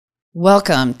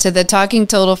Welcome to the Talking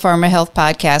Total Farmer Health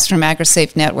podcast from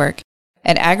AgriSafe Network.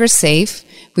 At AgriSafe,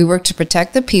 we work to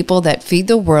protect the people that feed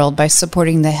the world by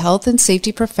supporting the health and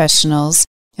safety professionals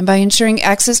and by ensuring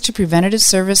access to preventative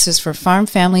services for farm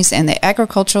families and the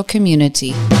agricultural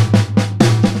community.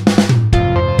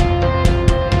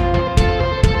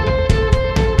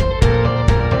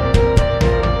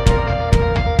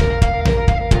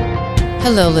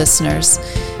 Hello, listeners.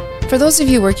 For those of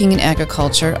you working in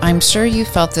agriculture, I'm sure you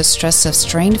felt the stress of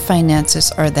strained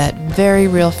finances or that very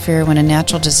real fear when a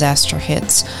natural disaster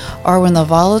hits, or when the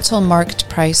volatile market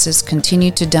prices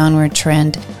continue to downward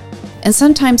trend. And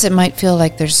sometimes it might feel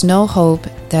like there's no hope,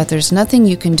 that there's nothing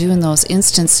you can do in those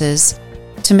instances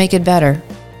to make it better.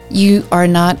 You are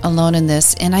not alone in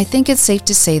this, and I think it's safe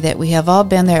to say that we have all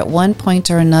been there at one point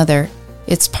or another.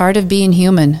 It's part of being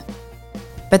human.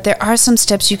 But there are some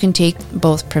steps you can take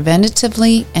both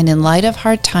preventatively and in light of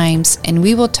hard times, and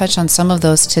we will touch on some of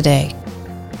those today.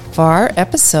 For our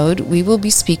episode, we will be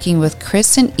speaking with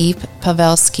Chris and Eve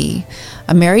Pavelski,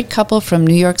 a married couple from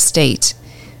New York State.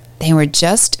 They were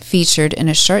just featured in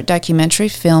a short documentary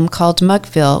film called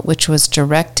Muckville, which was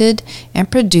directed and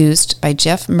produced by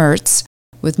Jeff Mertz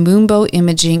with Moonbow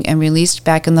Imaging and released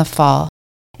back in the fall.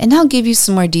 And I'll give you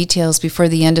some more details before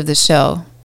the end of the show.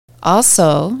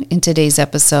 Also, in today's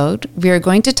episode, we are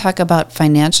going to talk about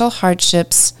financial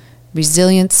hardships,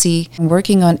 resiliency, and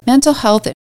working on mental health.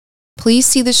 Please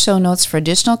see the show notes for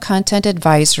additional content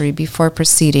advisory before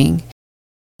proceeding.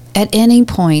 At any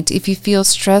point, if you feel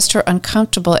stressed or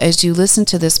uncomfortable as you listen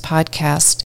to this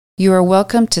podcast, you are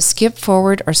welcome to skip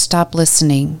forward or stop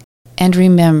listening. And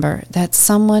remember that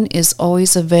someone is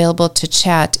always available to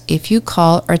chat if you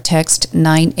call or text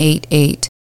 988.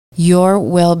 Your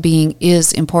well-being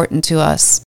is important to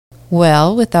us.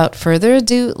 Well, without further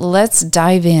ado, let's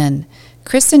dive in.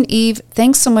 Chris and Eve,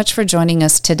 thanks so much for joining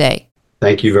us today.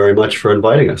 Thank you very much for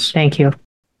inviting us. Thank you.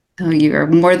 Oh, you are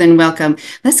more than welcome.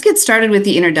 Let's get started with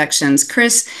the introductions.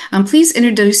 Chris, please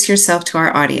introduce yourself to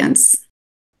our audience.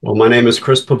 Well, my name is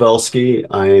Chris Pavelski.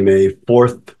 I am a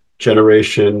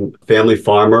fourth-generation family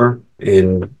farmer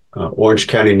in Orange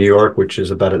County, New York, which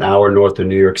is about an hour north of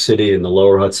New York City in the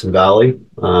lower Hudson Valley.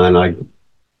 And I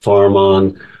farm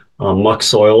on muck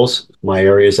soils. My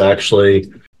area is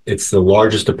it's the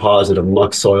largest deposit of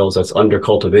muck soils that's under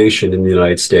cultivation in the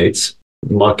United States.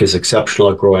 Muck is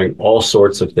exceptional at growing all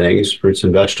sorts of things, fruits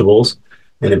and vegetables,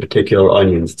 and in particular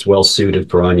onions. It's well suited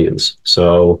for onions.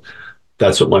 So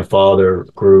that's what my father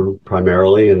grew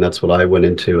primarily, and that's what I went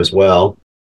into as well.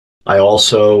 I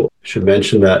also should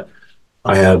mention that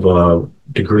I have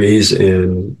degrees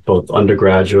in both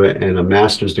undergraduate and a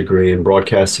master's degree in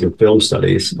broadcasting and film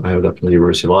studies. I have that from the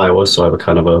University of Iowa, so I have a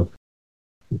kind of a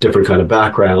different kind of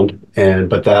background.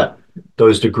 But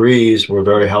those degrees were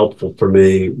very helpful for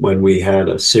me when we had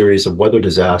a series of weather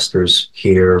disasters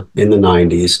here in the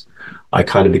 90s. I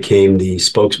kind of became the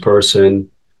spokesperson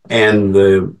and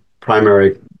the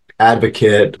primary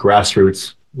advocate,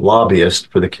 grassroots lobbyist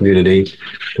for the community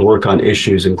to work on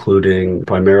issues including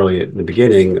primarily in the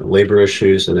beginning labor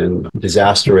issues and then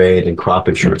disaster aid and crop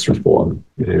insurance reform.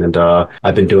 And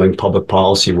I've been doing public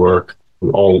policy work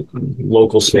at all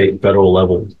local, state, and federal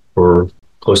level for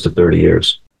close to 30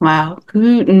 years. Wow.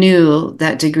 Who knew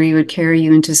that degree would carry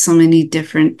you into so many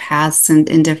different paths and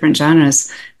in different genres?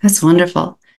 That's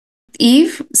wonderful.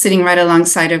 Eve, sitting right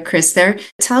alongside of Chris there,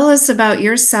 tell us about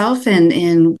yourself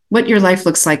and what your life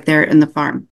looks like there in the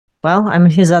farm. Well, I'm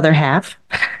his other half.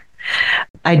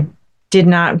 I did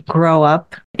not grow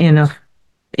up in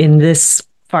this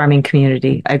farming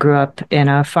community. I grew up in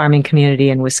a farming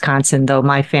community in Wisconsin, though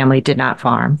my family did not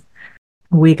farm.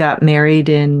 We got married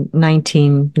in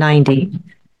 1990,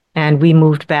 and we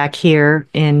moved back here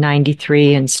in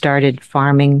 93 and started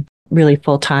farming really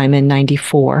full-time in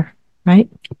 94. Right?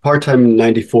 Part-time in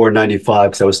 94,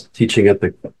 95, because I was teaching at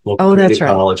the local community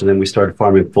college, and then we started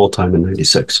farming full-time in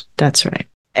 96. That's right.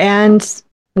 And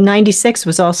 96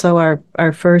 was also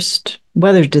our first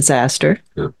weather disaster.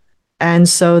 Yeah. And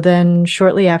so then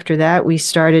shortly after that, we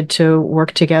started to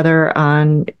work together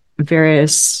on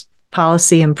various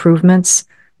policy improvements,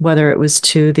 whether it was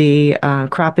to the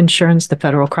crop insurance, the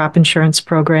federal crop insurance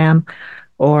program,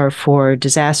 or for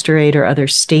disaster aid or other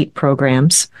state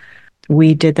programs.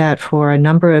 We did that for a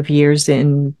number of years.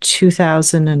 In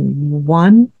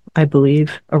 2001, I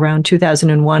believe, around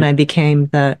 2001, I became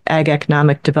the Ag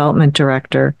Economic Development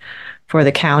Director for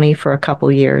the county for a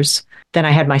couple years. Then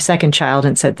I had my second child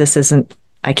and said,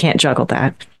 I can't juggle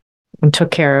that, and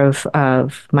took care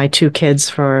of my two kids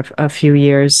for a few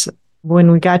years. When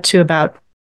we got to about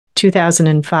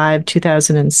 2005,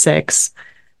 2006,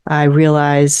 I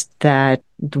realized that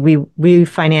we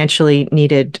financially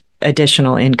needed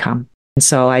additional income. And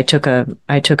so I took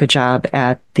a job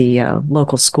at the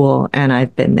local school, and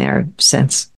I've been there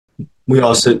since. We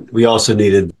also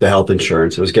needed the health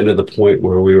insurance. It was getting to the point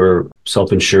where we were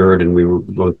self-insured, and we were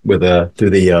through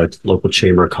the local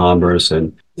chamber of commerce,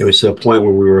 and it was to a point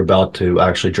where we were about to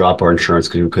actually drop our insurance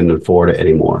because we couldn't afford it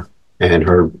anymore. And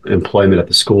her employment at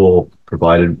the school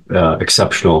provided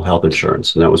exceptional health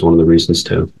insurance, and that was one of the reasons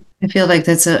too. I feel like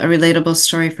that's a relatable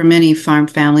story for many farm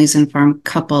families and farm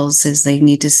couples, is they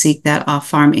need to seek that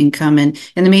off-farm income. And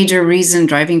the major reason,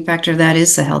 driving factor of that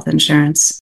is the health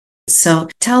insurance. So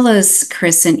tell us,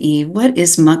 Chris and Eve, what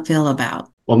is Muckville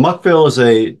about? Well, Muckville is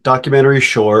a documentary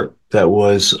short that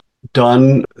was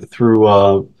done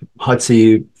through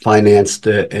Hudsey financed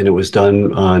it, and it was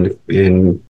done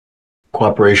in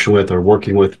cooperation with or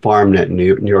working with FarmNet,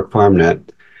 New York FarmNet.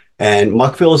 And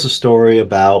Muckville is a story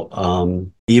about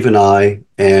Eve and I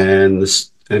and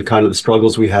kind of the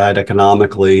struggles we had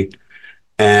economically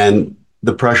and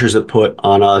the pressures it put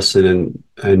on us and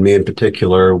me in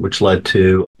particular, which led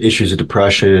to issues of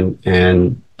depression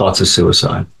and thoughts of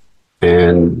suicide.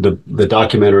 And the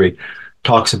documentary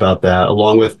talks about that,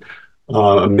 along with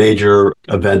a major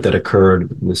event that occurred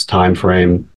in this time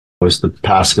frame was the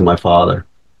passing of my father,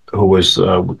 who was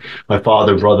my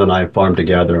father, brother, and I farmed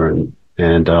together, and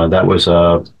that was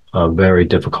a very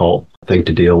difficult thing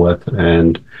to deal with.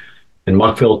 And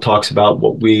Muckville talks about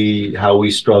how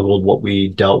we struggled, what we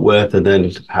dealt with, and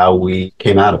then how we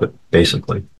came out of it,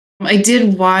 basically. I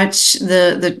did watch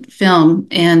the film,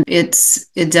 and it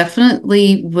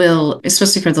definitely will,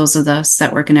 especially for those of us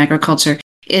that work in agriculture,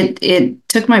 it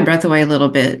took my breath away a little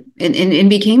bit and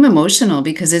became emotional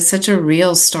because it's such a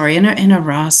real story and a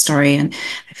raw story. And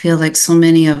I feel like so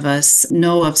many of us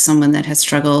know of someone that has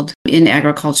struggled in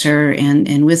agriculture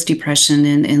and with depression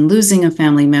and losing a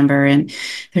family member. And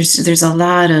there's a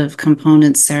lot of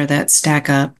components there that stack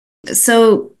up.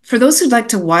 So for those who'd like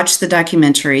to watch the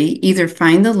documentary, either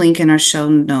find the link in our show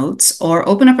notes or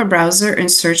open up a browser and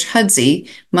search Hudsey,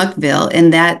 Muckville,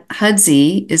 and that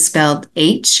Hudsey is spelled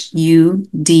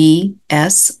Hudsy,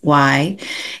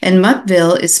 and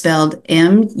Muckville is spelled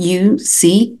Muckville.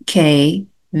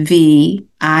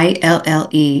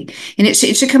 And it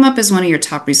should come up as one of your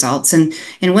top results. And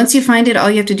once you find it,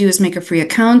 all you have to do is make a free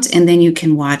account, and then you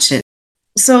can watch it.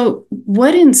 So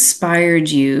what inspired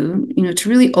you, to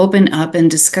really open up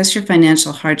and discuss your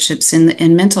financial hardships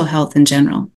and mental health in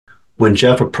general? When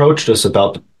Jeff approached us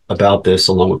about this,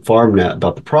 along with FarmNet,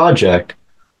 about the project,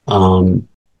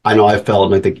 I know I felt,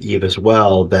 and I think Eve as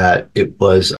well, that it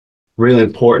was really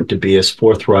important to be as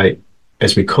forthright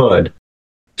as we could,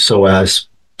 so as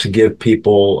to give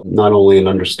people not only an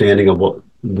understanding of what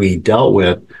we dealt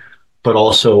with, but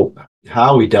also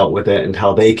how we dealt with it and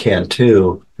how they can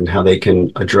too, and how they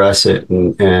can address it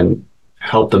and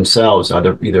help themselves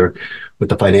either with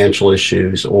the financial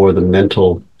issues or the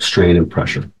mental strain and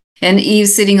pressure. And Eve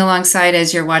sitting alongside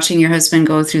as you're watching your husband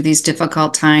go through these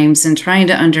difficult times and trying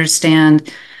to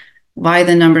understand why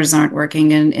the numbers aren't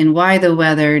working and why the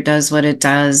weather does what it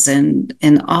does and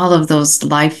all of those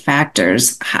life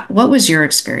factors. What was your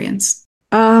experience?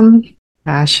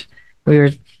 Gosh,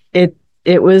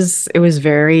 it was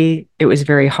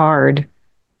very hard.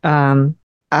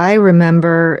 I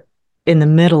remember in the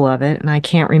middle of it, and I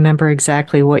can't remember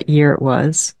exactly what year it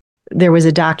was, there was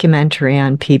a documentary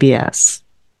on PBS,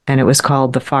 and it was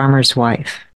called The Farmer's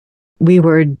Wife. We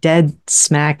were dead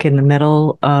smack in the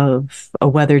middle of a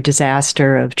weather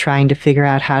disaster, of trying to figure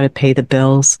out how to pay the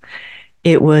bills.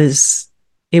 It was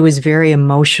very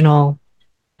emotional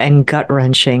and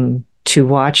gut-wrenching to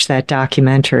watch that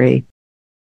documentary.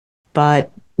 But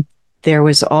there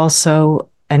was also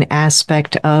an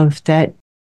aspect of that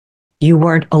you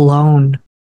weren't alone.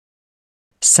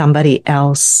 Somebody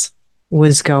else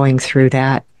was going through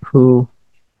that, who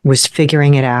was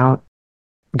figuring it out,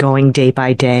 going day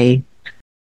by day.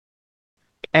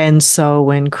 And so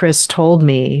when Chris told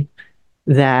me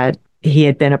that he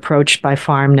had been approached by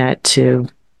FarmNet to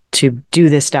do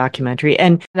this documentary,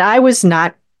 and I was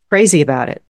not crazy about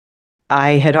it.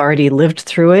 I had already lived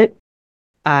through it.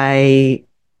 I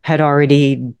had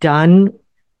already done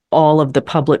all of the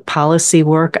public policy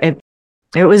work.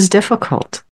 It was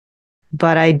difficult,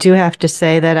 but I do have to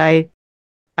say that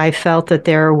I felt that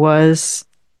there was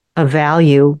a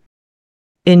value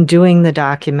in doing the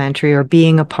documentary or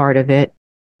being a part of it,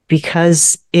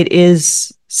 because it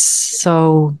is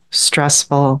so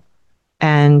stressful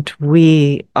and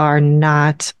we are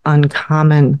not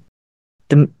uncommon.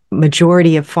 The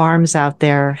majority of farms out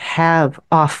there have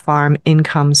off-farm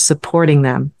income supporting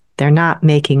them. They're not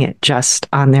making it just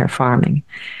on their farming.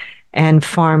 And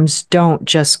farms don't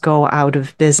just go out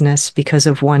of business because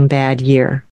of one bad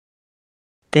year.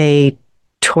 they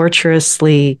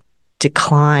torturously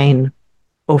decline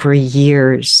over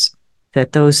years,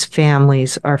 that those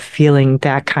families are feeling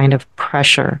that kind of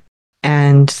pressure.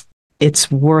 And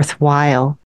it's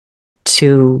worthwhile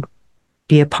to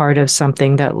be a part of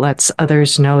something that lets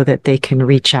others know that they can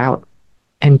reach out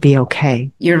and be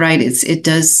okay. You're right.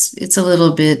 It's a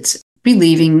little bit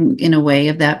relieving in a way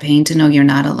of that pain to know you're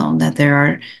not alone, that there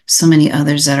are so many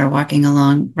others that are walking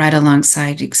along right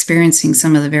alongside, experiencing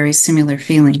some of the very similar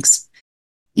feelings.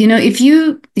 If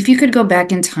you could go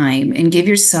back in time and give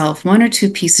yourself one or two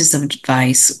pieces of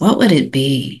advice, what would it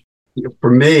be?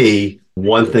 For me,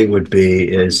 one thing would be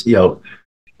is,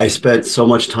 I spent so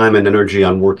much time and energy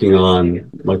on working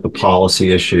on like the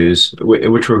policy issues,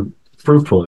 which were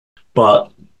fruitful.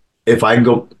 But if I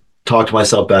go talk to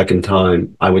myself back in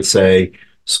time, I would say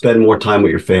spend more time with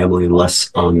your family and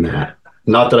less on that.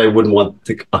 Not that I wouldn't want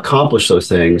to accomplish those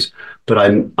things, but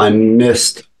I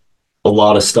missed a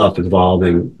lot of stuff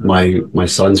involving my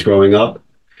sons growing up.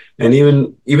 And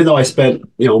even though I spent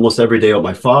almost every day with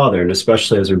my father, and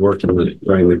especially as we worked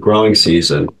during the growing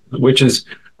season, which is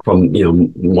from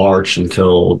March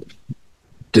until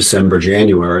December,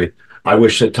 January, I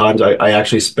wish at times I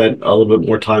actually spent a little bit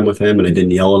more time with him and I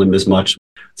didn't yell at him as much.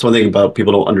 It's one thing about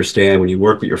people don't understand when you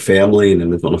work with your family and then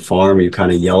live on a farm, you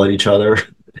kind of yell at each other.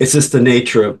 It's just the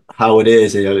nature of how it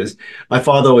is. My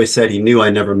father always said he knew I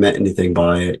never meant anything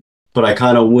by it, but I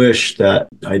kind of wish that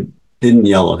I didn't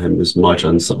yell at him as much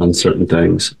on certain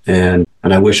things. And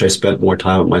I wish I spent more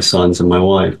time with my sons and my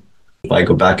wife. If I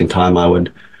go back in time, I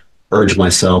would urge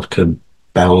myself to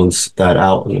balance that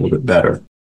out a little bit better.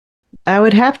 I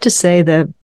would have to say that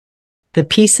the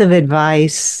piece of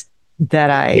advice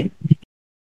that I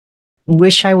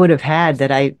wish I would have had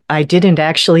that I didn't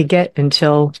actually get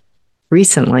until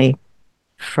recently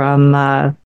from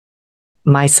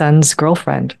my son's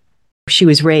girlfriend. She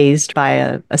was raised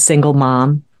by a single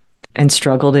mom and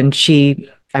struggled, and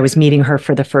I was meeting her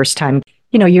for the first time.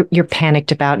 You're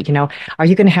panicked about, are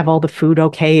you going to have all the food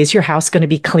okay? Is your house going to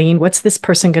be clean? What's this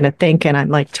person going to think? And I'm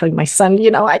like telling my son,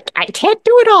 I can't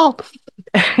do it all,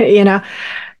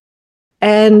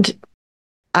 And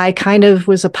I kind of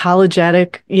was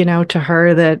apologetic, to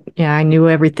her that, I knew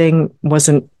everything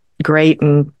wasn't great.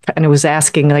 And I was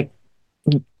asking, like,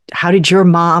 how did your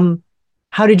mom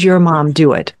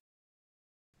do it?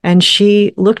 And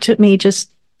she looked at me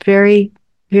just very,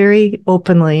 very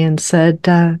openly and said,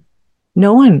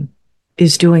 no one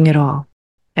is doing it all.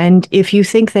 And if you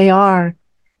think they are,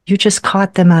 you just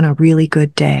caught them on a really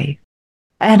good day.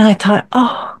 And I thought,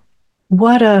 oh,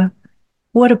 what a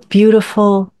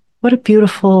beautiful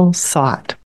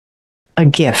thought, a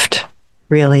gift,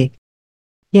 really.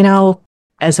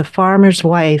 As a farmer's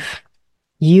wife,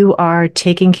 you are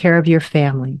taking care of your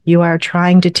family. You are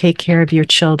trying to take care of your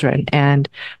children and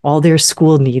all their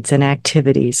school needs and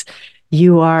activities.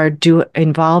 You are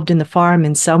involved in the farm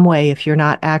in some way. If you're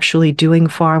not actually doing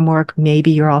farm work,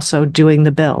 maybe you're also doing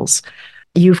the bills.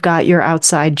 You've got your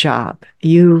outside job.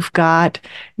 You've got,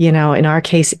 in our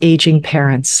case, aging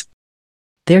parents.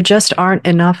 There just aren't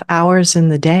enough hours in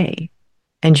the day,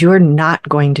 and you're not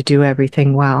going to do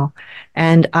everything well.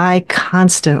 And I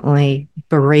constantly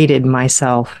berated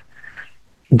myself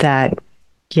that,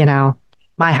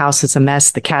 my house is a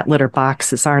mess. The cat litter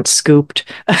boxes aren't scooped,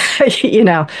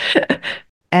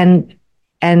 and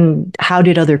how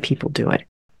did other people do it?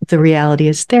 The reality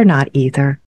is they're not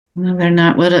either. No, they're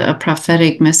not. What a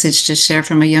prophetic message to share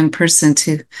from a young person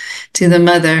to the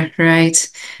mother,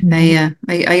 right? Mm-hmm.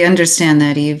 I understand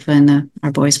that, Eve. When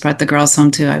our boys brought the girls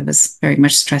home too, I was very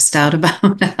much stressed out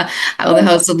about how the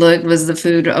house would look. Was the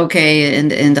food okay,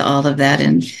 and all of that,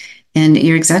 and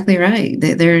you're exactly right.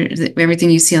 Everything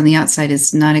you see on the outside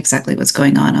is not exactly what's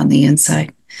going on the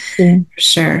inside. Yeah. For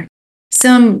sure.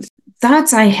 Some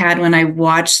thoughts I had when I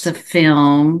watched the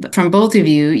film from both of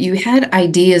you, you had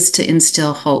ideas to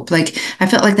instill hope. Like, I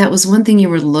felt like that was one thing you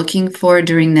were looking for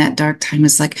during that dark time,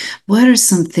 is like, what are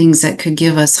some things that could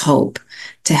give us hope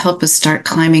to help us start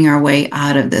climbing our way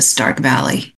out of this dark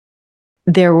valley?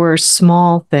 There were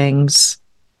small things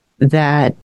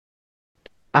that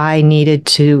I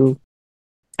knew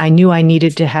I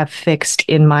needed to have fixed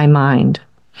in my mind,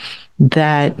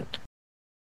 that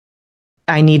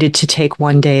I needed to take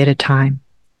one day at a time.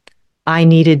 I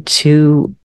needed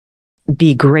to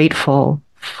be grateful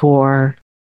for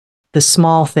the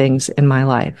small things in my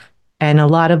life. And a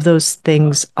lot of those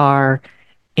things are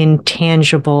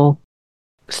intangible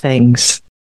things.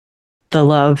 The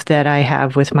love that I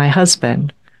have with my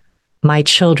husband, my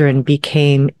children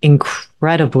became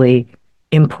incredibly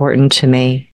important to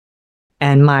me,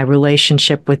 and my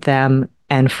relationship with them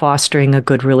and fostering a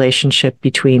good relationship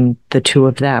between the two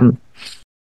of them.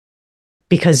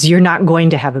 because you're not going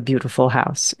to have a beautiful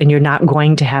house, and you're not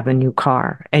going to have a new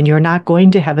car, and you're not going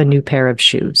to have a new pair of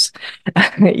shoes.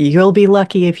 You'll be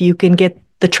lucky if you can get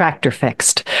the tractor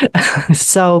fixed.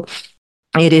 So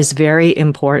it is very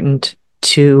important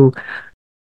to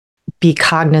be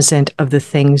cognizant of the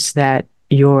things that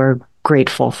you're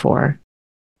grateful for.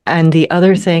 And the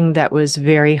other thing that was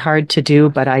very hard to do,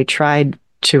 but I tried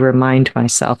to remind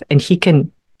myself, and he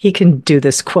can do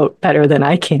this quote better than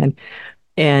I can.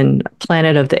 In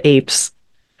Planet of the Apes,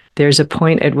 there's a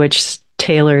point at which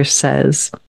Taylor says,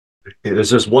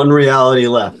 there's just one reality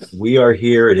left. We are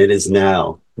here and it is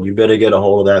now. You better get a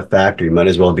hold of that factor. You might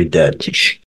as well be dead.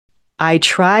 I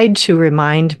tried to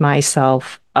remind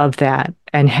myself of that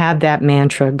and have that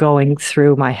mantra going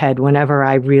through my head whenever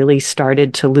I really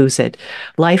started to lose it.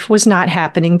 Life was not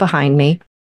happening behind me.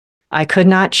 I could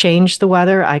not change the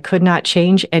weather. I could not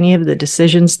change any of the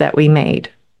decisions that we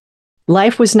made.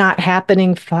 Life was not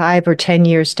happening 5 or 10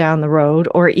 years down the road,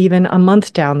 or even a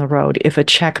month down the road if a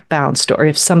check bounced, or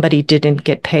if somebody didn't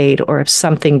get paid, or if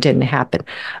something didn't happen.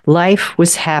 Life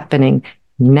was happening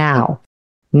now,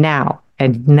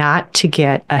 and not to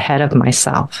get ahead of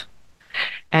myself.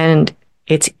 And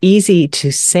it's easy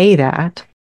to say that.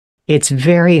 It's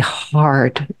very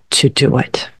hard to do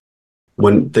it.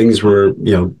 When things were,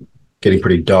 getting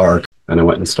pretty dark, and I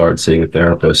went and started seeing a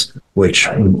therapist, which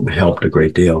helped a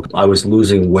great deal. I was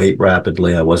losing weight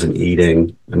rapidly. I wasn't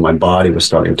eating, and my body was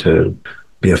starting to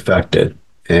be affected.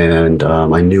 And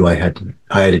I knew I had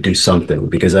to do something,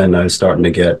 because then I was starting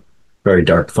to get very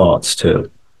dark thoughts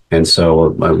too. And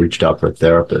so I reached out for a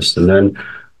therapist, and then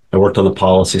I worked on the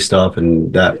policy stuff,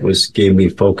 and that gave me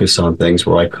focus on things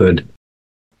where I could,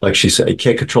 like she said, I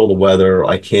can't control the weather.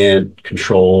 I can't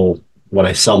control what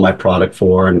I sell my product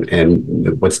for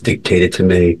and what's dictated to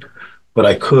me. But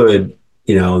I could,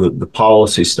 the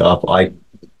policy stuff,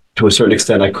 to a certain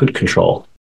extent, I could control.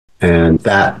 And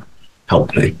that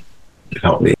helped me. It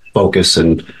helped me focus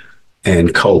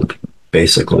and cope,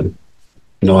 basically,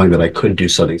 knowing that I could do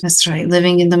something. That's right.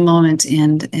 Living in the moment.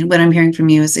 And what I'm hearing from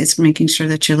you is it's making sure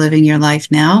that you're living your life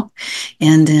now.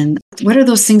 And then what are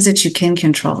those things that you can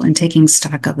control, and taking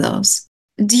stock of those?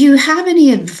 Do you have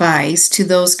any advice to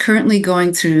those currently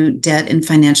going through debt and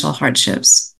financial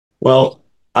hardships? Well,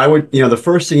 I would, the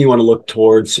first thing you want to look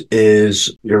towards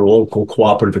is your local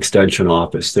cooperative extension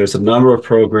office. There's a number of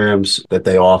programs that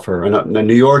they offer. And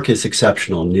New York is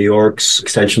exceptional. New York's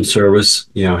extension service,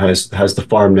 has the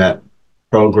FarmNet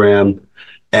program,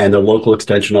 and the local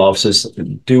extension offices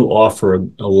do offer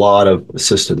a lot of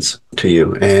assistance to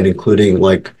you, and including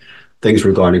like things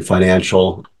regarding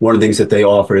financial. One of the things that they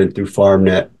offered through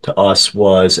FarmNet to us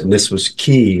was, and this was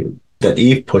key, that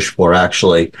Eve pushed for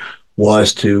actually,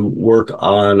 was to work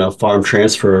on a farm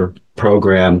transfer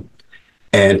program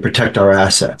and protect our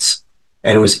assets.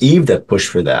 And it was Eve that pushed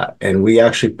for that. And we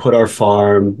actually put our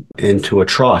farm into a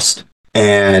trust.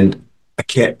 And I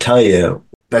can't tell you,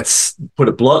 put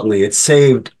it bluntly, it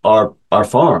saved our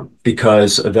farm,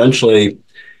 because eventually,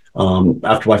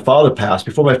 after my father passed,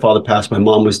 before my father passed, my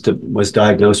mom was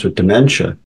diagnosed with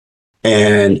dementia.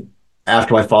 And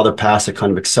after my father passed, it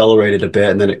kind of accelerated a bit,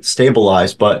 and then it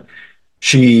stabilized. But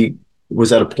she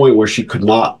was at a point where she could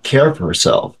not care for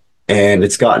herself. And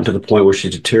it's gotten to the point where she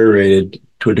deteriorated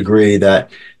to a degree that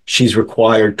she's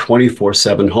required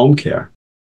 24/7 home care.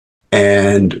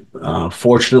 And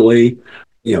fortunately,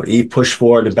 Eve pushed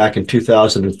for it. And back in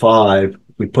 2005,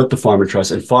 we put the farm in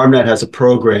trust. And FarmNet has a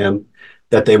program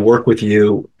that they work with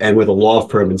you and with a law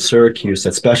firm in Syracuse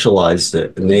that specializes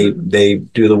it. And they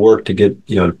do the work to get,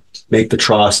 make the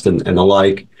trust and the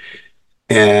like.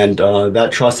 And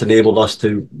that trust enabled us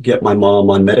to get my mom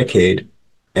on Medicaid.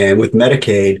 And with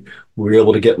Medicaid, we were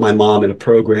able to get my mom in a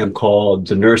program called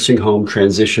the Nursing Home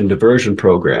Transition Diversion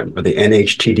Program, or the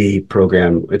NHTD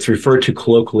program. It's referred to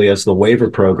colloquially as the waiver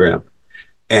program.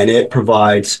 And it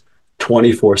provides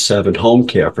 24/7 home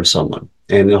care for someone.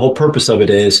 And the whole purpose of it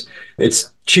is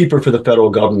it's cheaper for the federal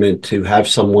government to have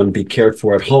someone be cared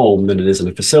for at home than it is in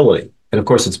a facility. And of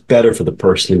course, it's better for the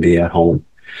person to be at home.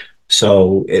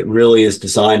 So it really is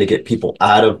designed to get people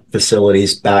out of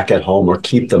facilities back at home, or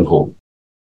keep them home.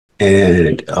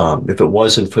 And if it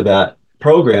wasn't for that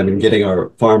program and getting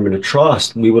our farm in a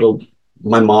trust, we would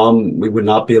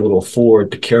not be able to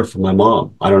afford to care for my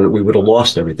mom. We would have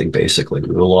lost everything, basically. We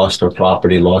would have lost our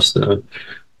property, lost the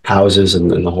houses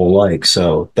and the whole like.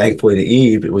 So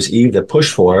thankfully it was Eve that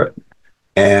pushed for it,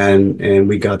 and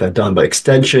we got that done. But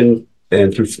extension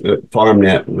and through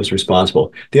FarmNet was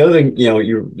responsible. The other thing,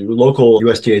 your local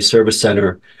USDA service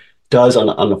center does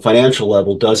on the financial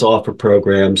level does offer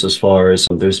programs, as far as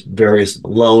there's various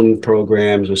loan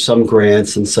programs or some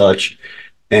grants and such.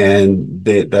 and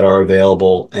that are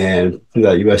available. And through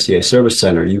that USDA Service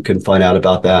Center, you can find out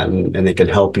about that, and they can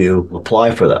help you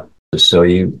apply for that. So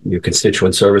your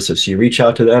constituent services, you reach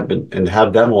out to them and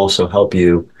have them also help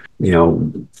you,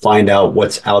 find out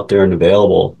what's out there and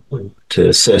available to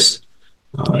assist,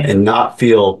 and not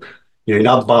feel, you're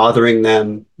not bothering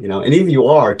them, and even you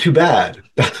are, too bad.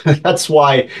 That's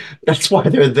why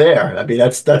they're there. I mean,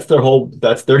 that's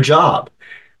their job.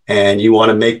 And you want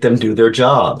to make them do their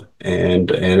job. And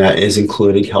that is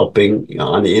including helping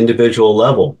on the individual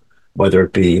level, whether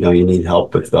it be, you need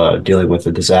help with dealing with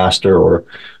a disaster or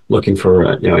looking for,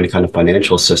 any kind of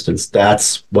financial assistance.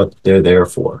 That's what they're there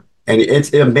for. And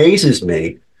it amazes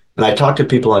me. And I talk to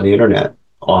people on the internet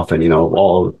often,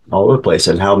 all over the place,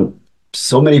 and how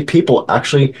so many people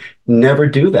actually never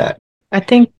do that. I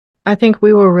think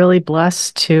we were really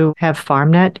blessed to have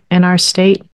FarmNet in our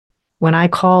state. When I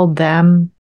called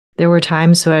them, there were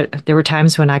times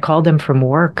when I called them from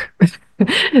work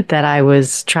that I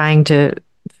was trying to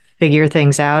figure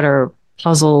things out or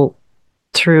puzzle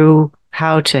through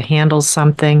how to handle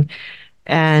something.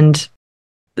 And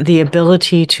the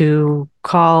ability to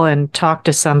call and talk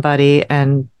to somebody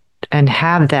and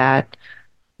have that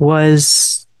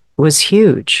was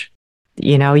huge.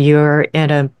 You're in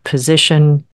a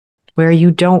position where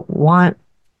you don't want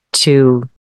to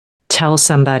tell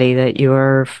somebody that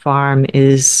your farm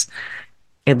is,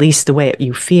 at least the way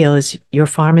you feel, is your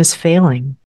farm is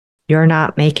failing. You're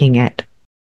not making it.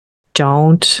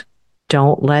 Don't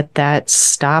let that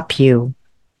stop you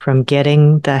from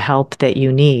getting the help that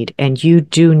you need. And you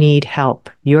do need help.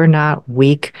 You're not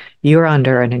weak. You're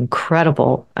under an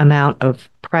incredible amount of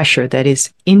pressure that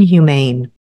is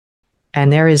inhumane.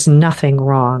 And there is nothing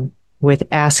wrong with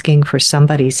asking for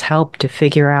somebody's help to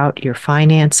figure out your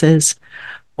finances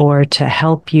or to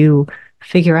help you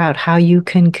figure out how you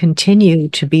can continue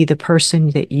to be the person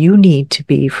that you need to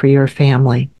be for your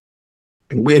family.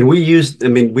 And we use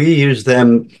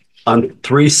them on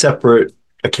 3 separate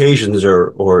occasions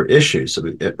or issues. I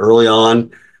mean, early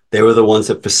on, they were the ones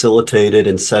that facilitated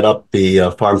and set up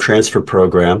the farm transfer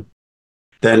program.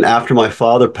 Then after my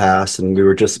father passed, and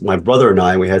my brother and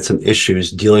I, we had some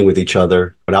issues dealing with each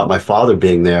other without my father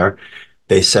being there.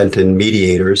 They sent in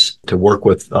mediators to work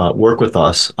with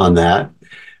us on that.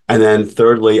 And then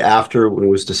thirdly, after it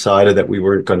was decided that we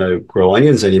weren't going to grow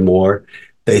onions anymore,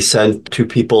 they sent 2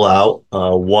 people out.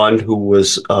 One who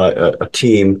was a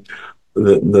team.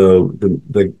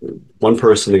 The one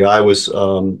person, the guy was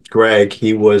Greg.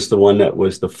 He was the one that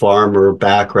was the farmer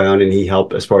background, and he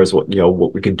helped as far as what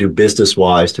we could do business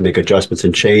wise to make adjustments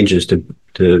and changes to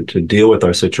deal with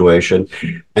our situation.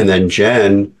 And then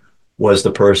Jen was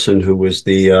the person who was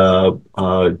the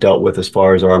dealt with as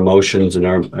far as our emotions and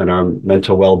our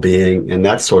mental well-being and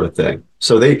that sort of thing.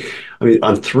 So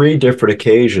on 3 different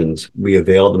occasions, we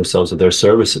availed themselves of their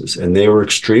services, and they were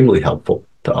extremely helpful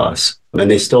to us. And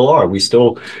they still are. We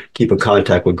still keep in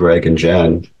contact with Greg and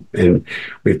Jen. And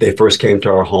they first came to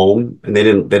our home, and they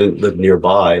didn't live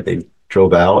nearby. They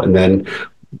drove out, and then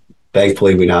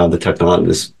thankfully we now have the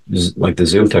technology, like the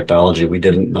Zoom technology. We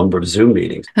did a number of Zoom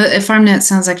meetings. FarmNet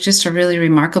sounds like just a really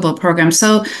remarkable program.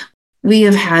 So we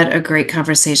have had a great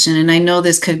conversation, and I know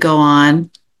this could go on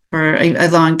for a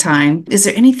long time. Is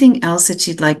there anything else that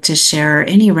you'd like to share?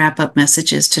 Any wrap-up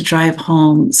messages to drive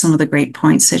home some of the great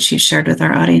points that you shared with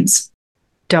our audience?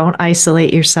 Don't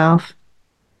isolate yourself.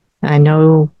 I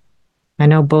know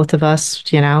both of us,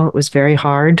 it was very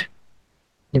hard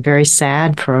and very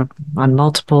sad on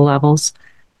multiple levels.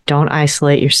 Don't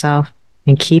isolate yourself,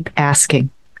 and keep asking.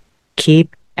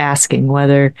 Keep asking,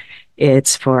 whether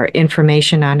it's for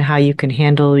information on how you can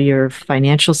handle your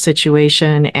financial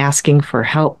situation, asking for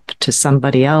help to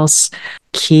somebody else.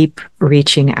 Keep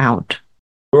reaching out.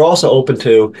 We're also open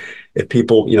to, if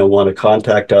people, want to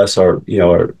contact us, or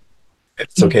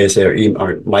it's okay to say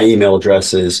my email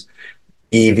address is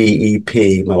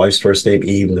EVEP, my wife's first name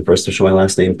Eve, and the first initial of my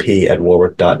last name P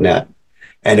 @warwick.net.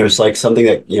 And there's like something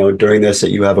that, during this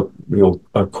that you have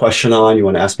a question on, you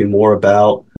want to ask me more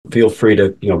about, feel free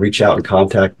to, reach out and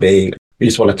contact me. You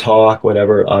just want to talk,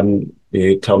 whatever.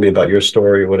 You tell me about your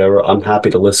story or whatever. I'm happy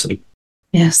to listen.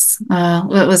 Yes.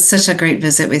 Well, it was such a great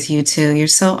visit with you too. You're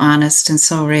so honest and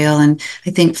so real. And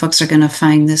I think folks are going to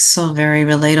find this so very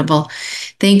relatable.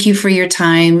 Thank you for your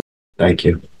time. Thank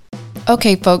you.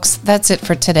 Okay, folks, that's it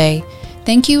for today.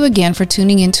 Thank you again for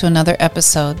tuning into another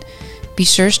episode. Be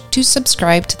sure to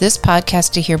subscribe to this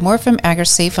podcast to hear more from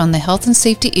AgriSafe on the health and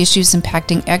safety issues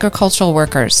impacting agricultural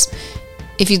workers.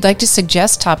 If you'd like to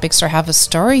suggest topics or have a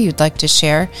story you'd like to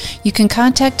share, you can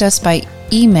contact us by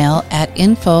email at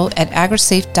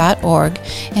info@agrisafe.org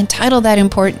and title that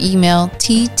important email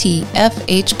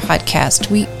TTFH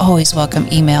Podcast. We always welcome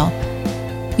email.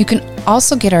 You can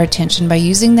also get our attention by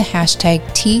using the hashtag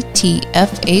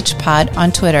TTFHPod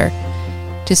on Twitter.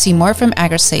 To see more from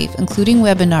AgriSafe, including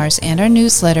webinars and our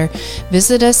newsletter,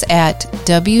 visit us at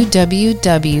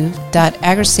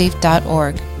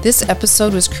www.agrisafe.org. This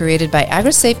episode was created by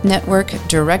AgriSafe Network,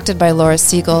 directed by Laura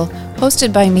Siegel,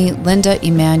 hosted by me, Linda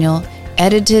Emanuel,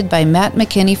 edited by Matt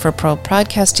McKinney for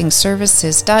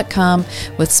ProBroadcastingServices.com,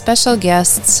 with special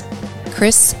guests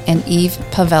Chris and Eve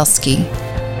Pavelski.